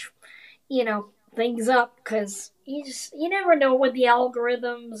switch, things up, because you never know with the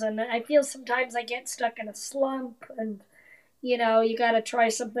algorithms, and I feel sometimes I get stuck in a slump, and you got to try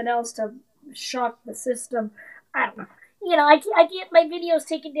something else to shock the system. I don't know. I get my videos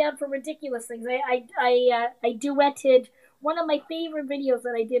taken down for ridiculous things. I duetted one of my favorite videos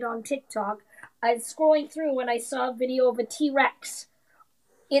that I did on TikTok. I was scrolling through when I saw a video of a T-Rex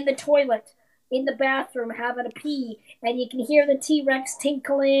in the toilet, in the bathroom, having a pee, and you can hear the T-Rex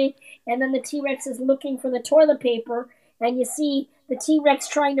tinkling, and then the T-Rex is looking for the toilet paper, and you see the T-Rex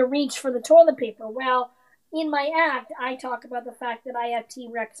trying to reach for the toilet paper. Well, in my act, I talk about the fact that I have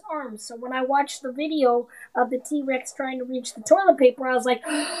T-Rex arms. So when I watched the video of the T-Rex trying to reach the toilet paper, I was like,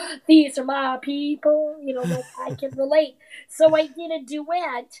 these are my people, like I can relate. So I did a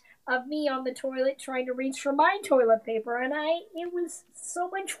duet of me on the toilet trying to reach for my toilet paper, and it was so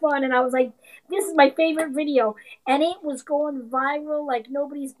much fun, and I was like, this is my favorite video, and it was going viral like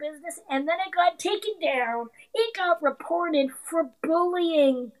nobody's business, and then it got taken down. It got reported for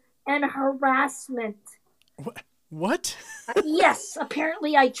bullying and harassment. What? Yes,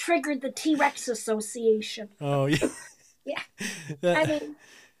 apparently I triggered the T-Rex Association. Oh, yeah. Yeah. I mean,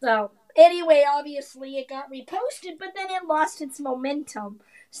 so anyway, obviously it got reposted, but then it lost its momentum.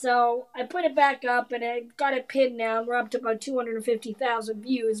 So I put it back up, and I got it pinned now. We're up to about 250,000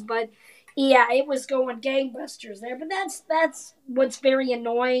 views, but yeah, it was going gangbusters there. But that's what's very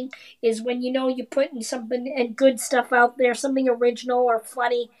annoying, is when you're putting something and good stuff out there, something original or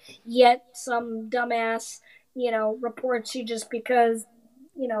funny, yet some dumbass reports you just because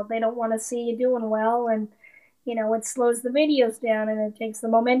they don't want to see you doing well, and it slows the videos down and it takes the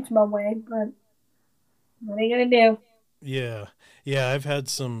momentum away. But what are you gonna do? Yeah. Yeah, I've had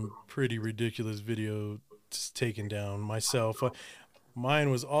some pretty ridiculous videos taken down myself. Mine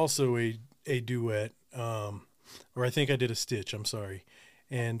was also a duet, or I think I did a stitch, I'm sorry.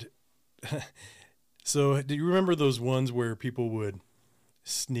 And so do you remember those ones where people would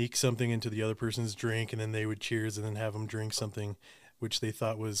sneak something into the other person's drink and then they would cheers and then have them drink something which they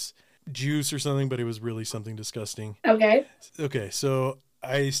thought was juice or something, but it was really something disgusting? Okay. Okay, so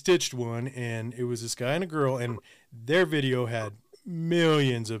I stitched one, and it was this guy and a girl, and their video had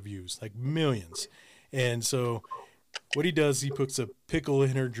millions of views, like millions. And so what he does, he puts a pickle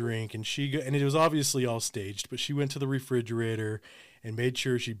in her drink, and and it was obviously all staged, but she went to the refrigerator and made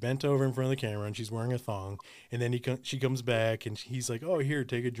sure she bent over in front of the camera, and she's wearing a thong. And then she comes back, and he's like, oh, here,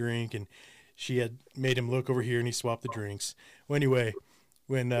 take a drink. And she had made him look over here, and he swapped the drinks. Well, anyway,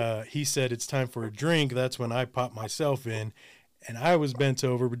 when he said it's time for a drink, that's when I popped myself in. And I was bent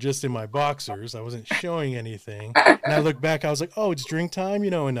over, but just in my boxers. I wasn't showing anything. And I looked back, I was like, oh, it's drink time,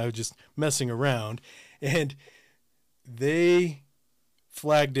 and I was just messing around. And they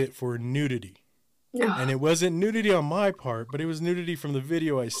flagged it for nudity. And it wasn't nudity on my part, but it was nudity from the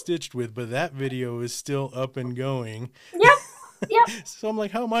video I stitched with. But that video is still up and going. Yep. So I'm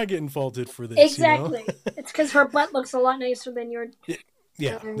like, how am I getting faulted for this? Exactly. It's because her butt looks a lot nicer than your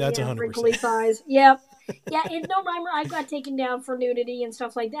Yeah, that's 100%. wrinkly thighs. Yep. Yeah, no, I got taken down for nudity and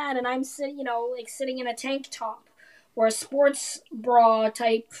stuff like that, and I'm sitting, like sitting in a tank top or a sports bra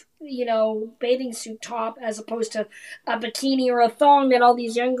type, bathing suit top, as opposed to a bikini or a thong that all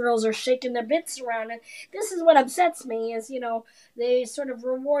these young girls are shaking their bits around. And this is what upsets me is, they sort of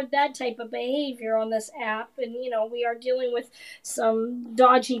reward that type of behavior on this app, and we are dealing with some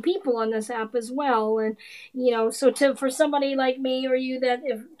dodgy people on this app as well, and so for somebody like me or you that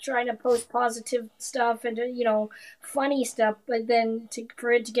if trying to post positive stuff and funny stuff, but then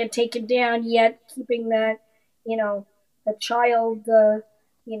for it to get taken down, yet keeping that the child,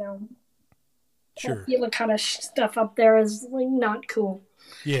 Sure. kind of stuff up there is like not cool.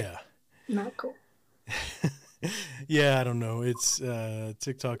 Yeah. Not cool. Yeah, I don't know. It's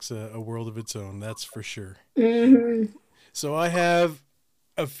TikTok's a world of its own, that's for sure. Mm-hmm. So I have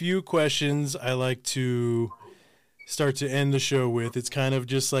a few questions I like to start to end the show with. It's kind of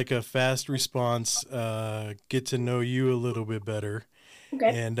just like a fast response, get to know you a little bit better. Okay.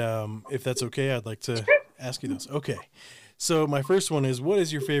 And if that's okay, I'd like to ask you those. Okay. So my first one is, what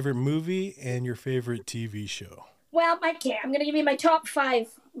is your favorite movie and your favorite TV show? Well, I can't. I'm going to give you my top 5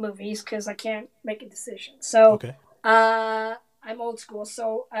 movies because I can't make a decision. So, Okay. I'm old school,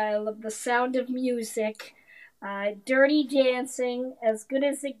 so I love The Sound of Music, Dirty Dancing, As Good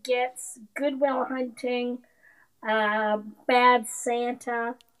as It Gets, Good Will Hunting, Bad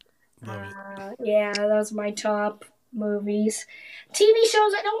Santa. Love it. Yeah, those are my top movies. TV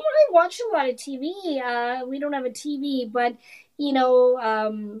shows, I don't really watch a lot of TV. We don't have a TV, but,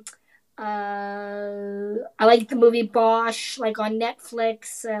 I like the movie Bosch, like on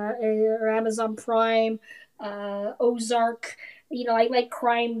Netflix or Amazon Prime, Ozark. I like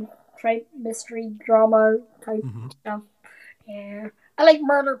crime type, mystery, drama type stuff. Yeah, I like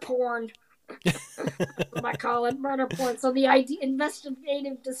murder porn. What I call it, murder porn. So the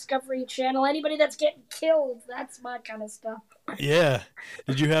investigative Discovery Channel. Anybody that's getting killed, that's my kind of stuff. Yeah.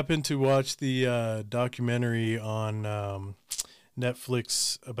 Did you happen to watch the documentary on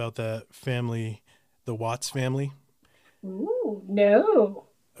Netflix about that family, the Watts family? Ooh, no.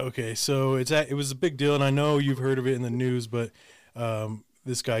 Okay, so it was a big deal, and I know you've heard of it in the news, but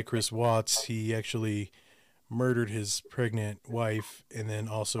this guy Chris Watts, he actually murdered his pregnant wife and then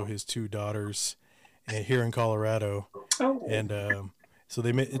also his 2 daughters, here in Colorado. Oh. And so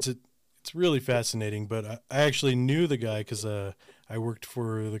they made it's really fascinating. But I actually knew the guy because I worked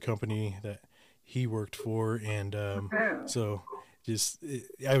for the company that he worked for, and so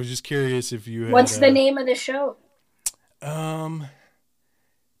I was just curious if you had. What's the name of the show? I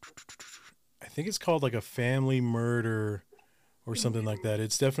think it's called like A Family Murder or something like that.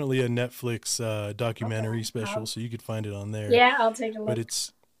 It's definitely a Netflix documentary special, so you could find it on there. Yeah, I'll take a look. But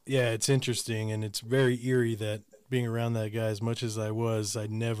it's interesting, and it's very eerie that being around that guy as much as I was, I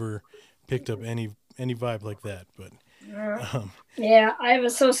never picked up any vibe like that. But yeah, I have a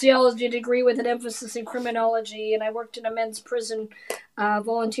sociology degree with an emphasis in criminology, and I worked in a men's prison,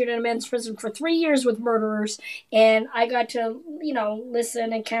 volunteered in a men's prison for 3 years with murderers, and I got to,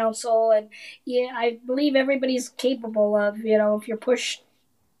 listen and counsel, and I believe everybody's capable of, if you're pushed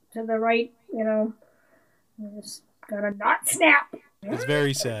to the right, you just gotta not snap. It's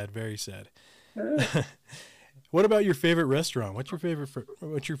very sad, very sad. What about your favorite restaurant? What's your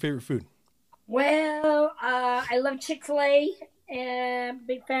favorite food? Well, I love Chick-fil-A, and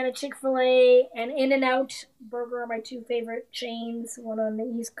big fan of Chick-fil-A, and In-N-Out Burger are my 2 favorite chains, one on the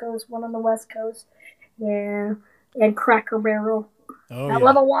East Coast, one on the West Coast. Yeah, and Cracker Barrel. Oh, I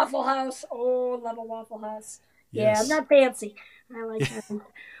love a Waffle House. Oh, love a Waffle House. Yes. Yeah, I'm not fancy. I like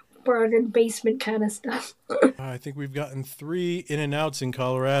bargain basement kind of stuff. I think we've gotten 3 In-N-Outs in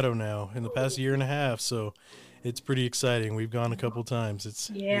Colorado now in the past year and a half, so it's pretty exciting. We've gone a couple times. It's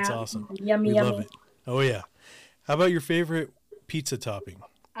awesome. Yummy. Love it. Oh yeah. How about your favorite pizza topping?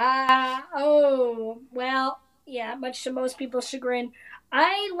 Much to most people's chagrin,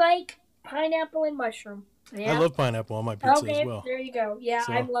 I like pineapple and mushroom. Yeah. I love pineapple on my pizza as well. There you go. Yeah,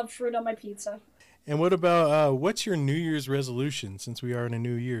 I love fruit on my pizza. And what about what's your New Year's resolution, since we are in a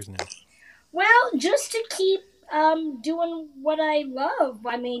New Year's now? Well, just to keep doing what I love.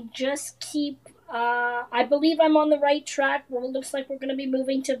 I mean, just keep. I believe I'm on the right track. Well, it looks like we're going to be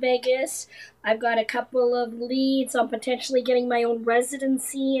moving to Vegas. I've got a couple of leads on potentially getting my own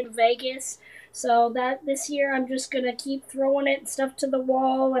residency in Vegas. So that this year I'm just going to keep throwing stuff to the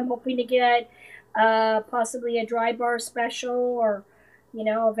wall. I'm hoping to get possibly a dry bar special, or,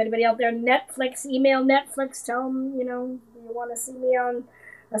 if anybody out there, Netflix, email Netflix, tell them, you want to see me on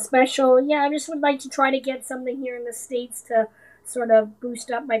a special. Yeah, I just would like to try to get something here in the States to sort of boost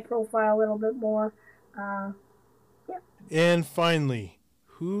up my profile a little bit more. And finally,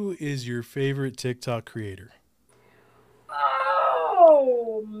 who is your favorite TikTok creator?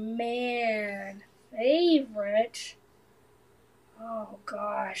 Oh, man. Favorite? Oh,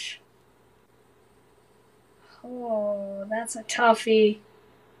 gosh. Oh, that's a toughie.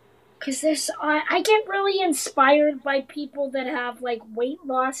 Because I get really inspired by people that have like weight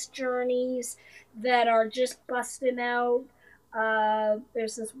loss journeys that are just busting out.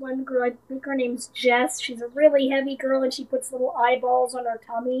 There's this one girl, I think her name's Jess. She's a really heavy girl and she puts little eyeballs on her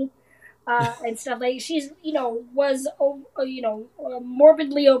tummy. And stuff like she's was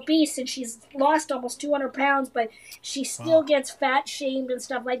morbidly obese and she's lost almost 200 pounds, but she still gets fat shamed and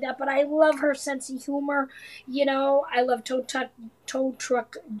stuff like that. But I love her sense of humor. I love Tow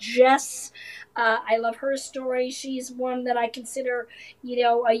Truck Jess. I love her story. She's one that I consider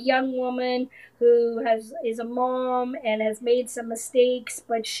a young woman who is a mom and has made some mistakes,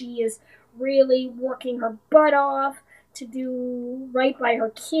 but she is really working her butt off to do right by her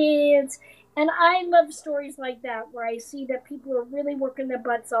kids. And I love stories like that where I see that people are really working their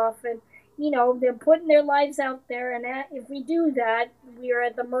butts off and they're putting their lives out there, and if we do that, we are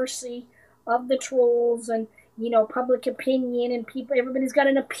at the mercy of the trolls and public opinion, and everybody's got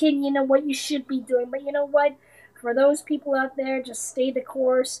an opinion on what you should be doing. But you know what, for those people out there, just stay the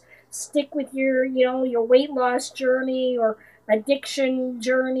course, stick with your your weight loss journey or addiction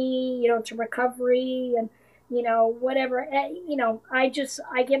journey to recovery, and whatever.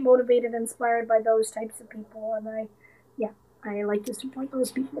 I get motivated and inspired by those types of people, and I like to support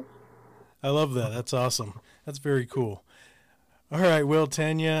those people. I love that. That's awesome. That's very cool. All right, well,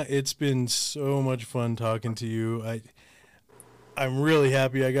 Tanya, it's been so much fun talking to you. I'm really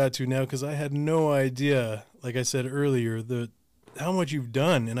happy I got to now because I had no idea, like I said earlier, how much you've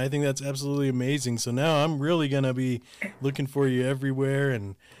done, and I think that's absolutely amazing. So now I'm really going to be looking for you everywhere,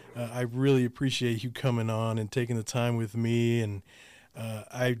 and I really appreciate you coming on and taking the time with me, and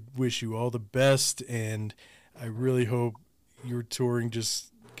I wish you all the best, and I really hope your touring just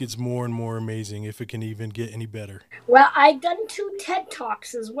gets more and more amazing, if it can even get any better. Well, I've done 2 TED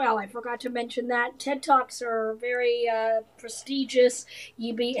Talks as well. I forgot to mention that. TED Talks are very prestigious.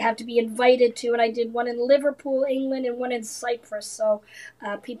 You have to be invited to, and I did one in Liverpool, England, and one in Cyprus, so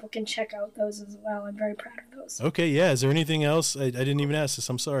people can check out those as well. I'm very proud of those. Okay, yeah. Is there anything else? I didn't even ask this.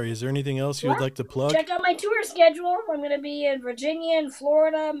 I'm sorry. Is there anything else you would like to plug? Check out my tour schedule. I'm going to be in Virginia and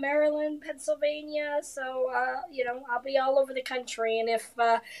Florida, Maryland, Pennsylvania, so, I'll be all over the country, and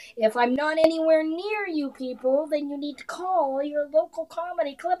if I'm not anywhere near you people, then you need to call your local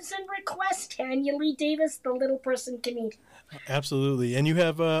comedy clubs and request Tanya Lee Davis, the little person comedian. Absolutely. And you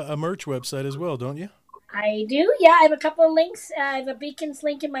have a merch website as well, don't you? I do, yeah. I have a couple of links. I have a Beacons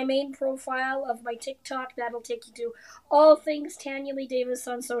link in my main profile of my TikTok. That'll take you to all things Tanya Lee Davis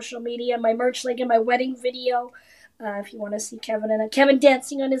on social media. My merch link in my wedding video. If you want to see Kevin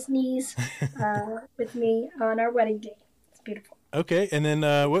dancing on his knees with me on our wedding day. It's beautiful. Okay, and then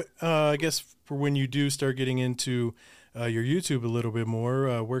I guess for when you do start getting into your YouTube a little bit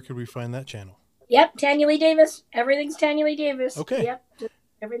more, where could we find that channel? Yep, Tanya Lee Davis. Everything's Tanya Lee Davis. Okay. Yep,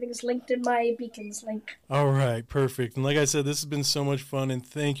 everything's linked in my Beacons link. All right, perfect. And like I said, this has been so much fun, and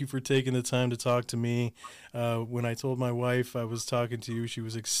thank you for taking the time to talk to me. When I told my wife I was talking to you, she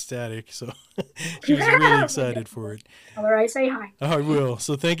was ecstatic, so she was really excited for it. All right, say hi. I will.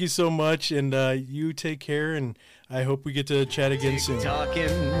 So thank you so much, and you take care, and I hope we get to chat again soon. Talking,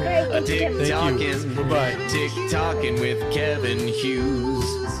 Thank you. talking, Bye-bye. Talking with Kevin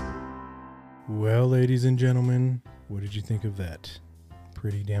Hughes. Well, ladies and gentlemen, what did you think of that?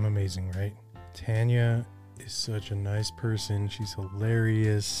 Pretty damn amazing, right? Tanya is such a nice person. She's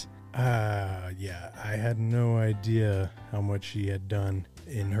hilarious. Yeah, I had no idea how much she had done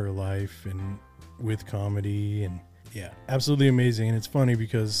in her life and with comedy, and yeah, absolutely amazing. And it's funny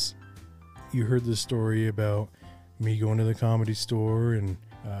because you heard the story about me going to the Comedy Store and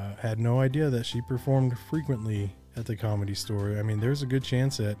had no idea that she performed frequently at the Comedy Store. I mean, there's a good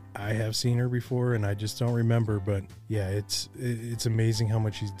chance that I have seen her before and I just don't remember, but yeah, it's amazing how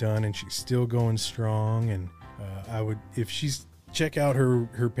much she's done, and she's still going strong. And I would, if she's, check out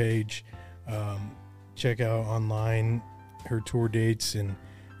her page, check out online her tour dates, and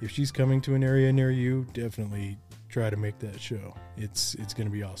if she's coming to an area near you, definitely try to make that show. It's going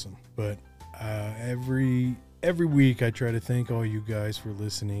to be awesome. But every week I try to thank all you guys for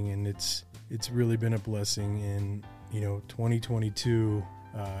listening, and it's really been a blessing. And 2022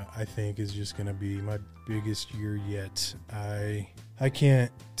 I think is just going to be my biggest year yet. I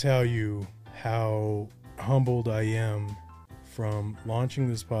can't tell you how humbled I am from launching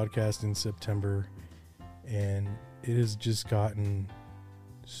this podcast in September, and it has just gotten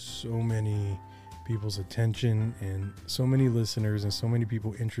so many people's attention and so many listeners and so many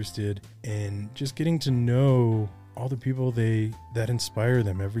people interested, and just getting to know all the people that inspire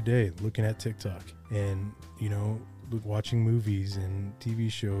them every day, looking at TikTok and, watching movies and TV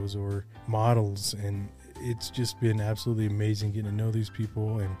shows or models. And it's just been absolutely amazing getting to know these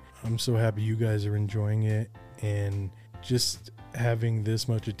people. And I'm so happy you guys are enjoying it. And just having this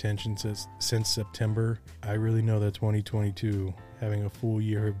much attention since September, I really know that 2022, having a full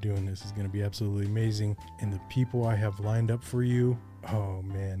year of doing this, is going to be absolutely amazing. And the people I have lined up for you, oh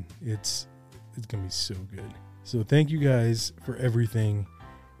man, it's going to be so good. So thank you guys for everything,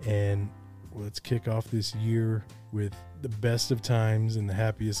 and let's kick off this year with the best of times and the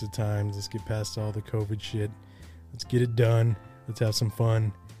happiest of times. Let's get past all the COVID shit. Let's get it done. Let's have some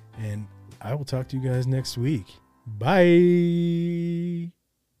fun, and I will talk to you guys next week. Bye.